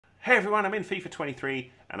Hey everyone, I'm in FIFA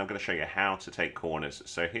 23 and I'm going to show you how to take corners.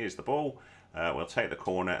 So here's the ball, we'll take the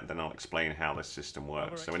corner and then I'll explain how this system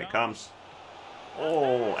works. So when it comes,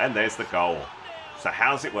 oh, and there's the goal. So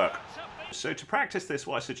how's it work? So to practice this,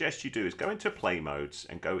 what I suggest you do is go into play modes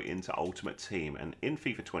and go into Ultimate Team. And in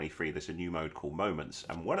FIFA 23, there's a new mode called Moments.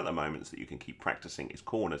 And one of the moments that you can keep practicing is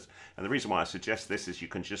corners. And the reason why I suggest this is you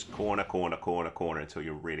can just corner until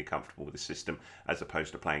you're really comfortable with the system, as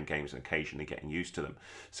opposed to playing games and occasionally getting used to them.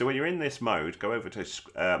 So when you're in this mode, go over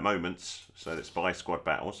to Moments. So that's by Squad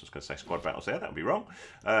Battles. I was going to say Squad Battles there, that would be wrong.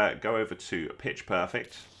 Go over to Pitch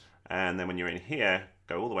Perfect. And then when you're in here,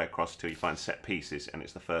 go all the way across till you find set pieces, and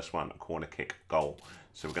it's the first one, a corner kick goal.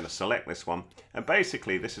 So we're going to select this one, and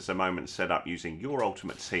basically this is a moment set up using your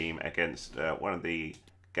Ultimate Team against one of the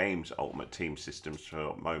game's Ultimate Team systems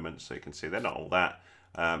for moments. So you can see they're not all that.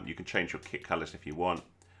 You can change your kit colors if you want.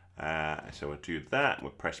 So we'll do that,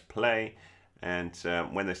 we'll press play, and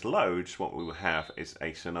when this loads, what we will have is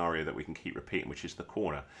a scenario that we can keep repeating, which is the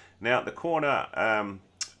corner. Now the corner,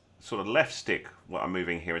 sort of left stick, what I'm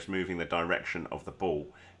moving here is moving the direction of the ball.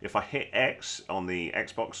 If I hit X on the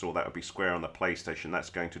Xbox, or that would be square on the PlayStation,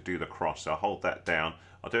 that's going to do the cross. So I'll hold that down.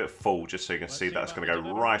 I'll do it full just so you can see that's going to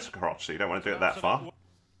go right across. So you don't want to do it that far.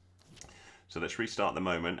 So let's restart the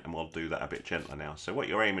moment and we'll do that a bit gentler now. So what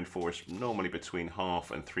you're aiming for is normally between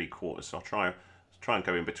half and 3/4. So I'll try and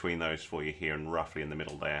go in between those for you here and roughly in the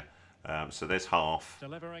middle there. So there's half,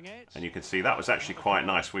 and you can see that was actually quite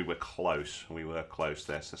nice. We were close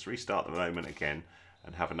there. So let's restart the moment again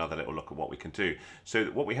and have another little look at what we can do. So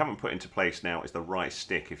what we haven't put into place now is the right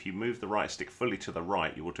stick. If you move the right stick fully to the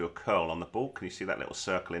right, you will do a curl on the ball. Can you see that little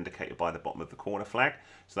circle indicated by the bottom of the corner flag?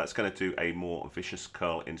 So that's going to do a more vicious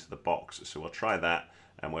curl into the box. So we'll try that,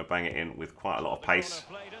 and we'll bang it in with quite a lot of pace.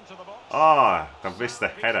 Ah, I missed the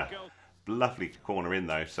header. Lovely corner in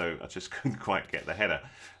though, so I just couldn't quite get the header.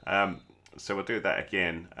 So we'll do that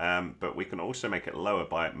again, but we can also make it lower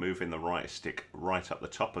by moving the right stick right up the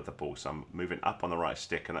top of the ball. So I'm moving up on the right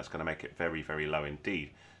stick, and that's going to make it very, very low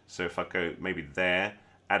indeed. So if I go maybe there,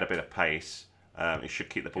 add a bit of pace, it should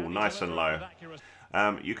keep the ball nice and low.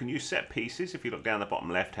 You can use set pieces. If you look down the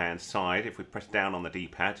bottom left hand side, if we press down on the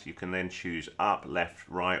D-pad, you can then choose up, left,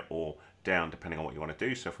 right, or down depending on what you want to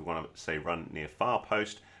do. So if we want to say run near far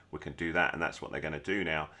post, we can do that, and that's what they're going to do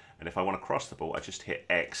now. And if I want to cross the ball, I just hit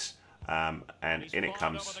X, and in it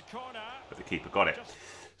comes, but the keeper got it.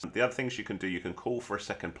 The other things you can do, you can call for a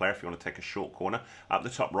second player if you want to take a short corner. Up the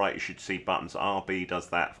top right, you should see buttons. RB does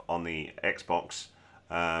that on the Xbox,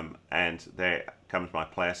 and there comes my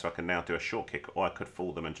player, so I can now do a short kick, or I could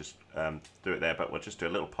fool them and just do it there, but we'll just do a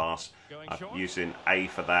little pass. I'm using A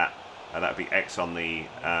for that. That would be X on the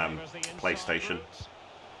PlayStation.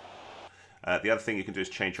 The other thing you can do is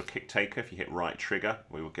change your kick taker. If you hit right trigger,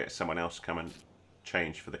 we will get someone else come and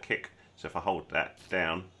change for the kick. So if I hold that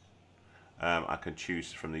down, I can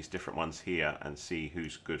choose from these different ones here and see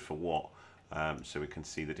who's good for what. So we can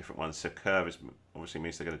see the different ones. So curve is obviously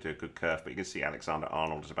means they're going to do a good curve, but you can see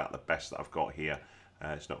Alexander-Arnold is about the best that I've got here.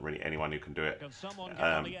 It's not really anyone who can do it.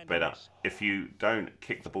 But if you don't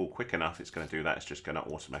kick the ball quick enough, it's going to do that. It's just going to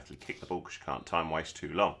automatically kick the ball because you can't time waste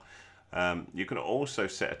too long. You can also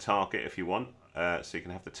set a target if you want, so you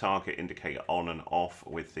can have the target indicator on and off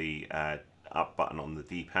with the up button on the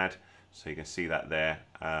D-pad, so you can see that there.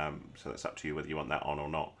 So that's up to you whether you want that on or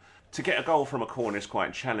not. To get a goal from a corner is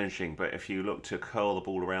quite challenging, but if you look to curl the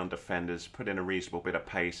ball around defenders, put in a reasonable bit of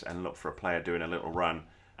pace and look for a player doing a little run,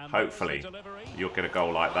 hopefully you'll get a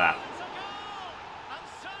goal like that.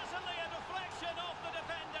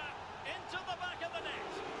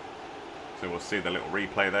 So we'll see the little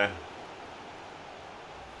replay there.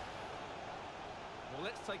 Well,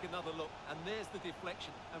 let's take another look, and there's the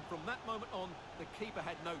deflection, and from that moment on the keeper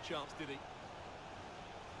had no chance, did he?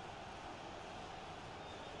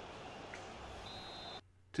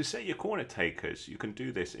 To set your corner takers, you can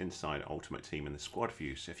do this inside Ultimate Team in the squad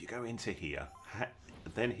view. So if you go into here,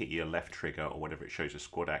 then hit your left trigger or whatever it shows as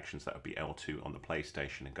squad actions, that would be L2 on the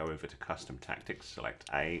PlayStation, and go over to custom tactics, select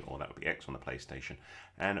A, or that would be X on the PlayStation,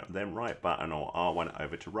 and then right button or R1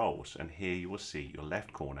 over to roles, and here you will see your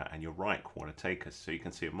left corner and your right corner takers. So you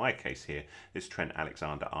can see in my case here, it's Trent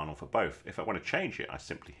Alexander-Arnold for both. If I want to change it, I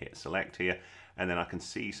simply hit select here, and then I can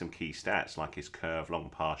see some key stats like his curve, long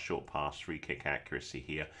pass, short pass, free kick accuracy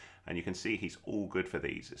here, and you can see he's all good for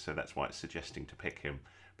these, so that's why it's suggesting to pick him.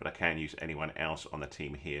 But I can use anyone else on the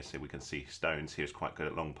team here, so we can see Stones here is quite good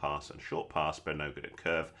at long pass and short pass, but no good at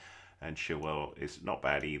curve. And Chilwell is not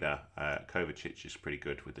bad either. Kovacic is pretty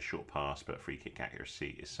good with the short pass, but free kick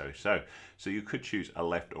accuracy is so-so. So you could choose a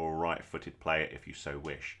left or right-footed player if you so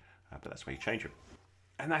wish, but that's where you change it.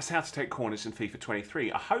 And that's how to take corners in FIFA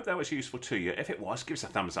 23. I hope that was useful to you. If it was, give us a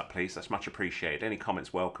thumbs up, please. That's much appreciated. Any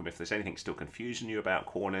comments welcome. If there's anything still confusing you about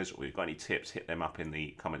corners or you've got any tips, hit them up in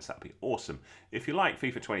the comments. That'd be awesome. If you like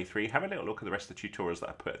FIFA 23, have a little look at the rest of the tutorials that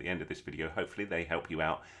I put at the end of this video. Hopefully they help you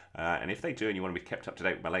out. And if they do and you want to be kept up to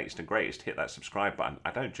date with my latest and greatest, hit that subscribe button.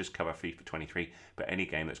 I don't just cover FIFA 23, but any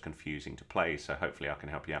game that's confusing to play. So hopefully I can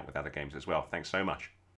help you out with other games as well. Thanks so much.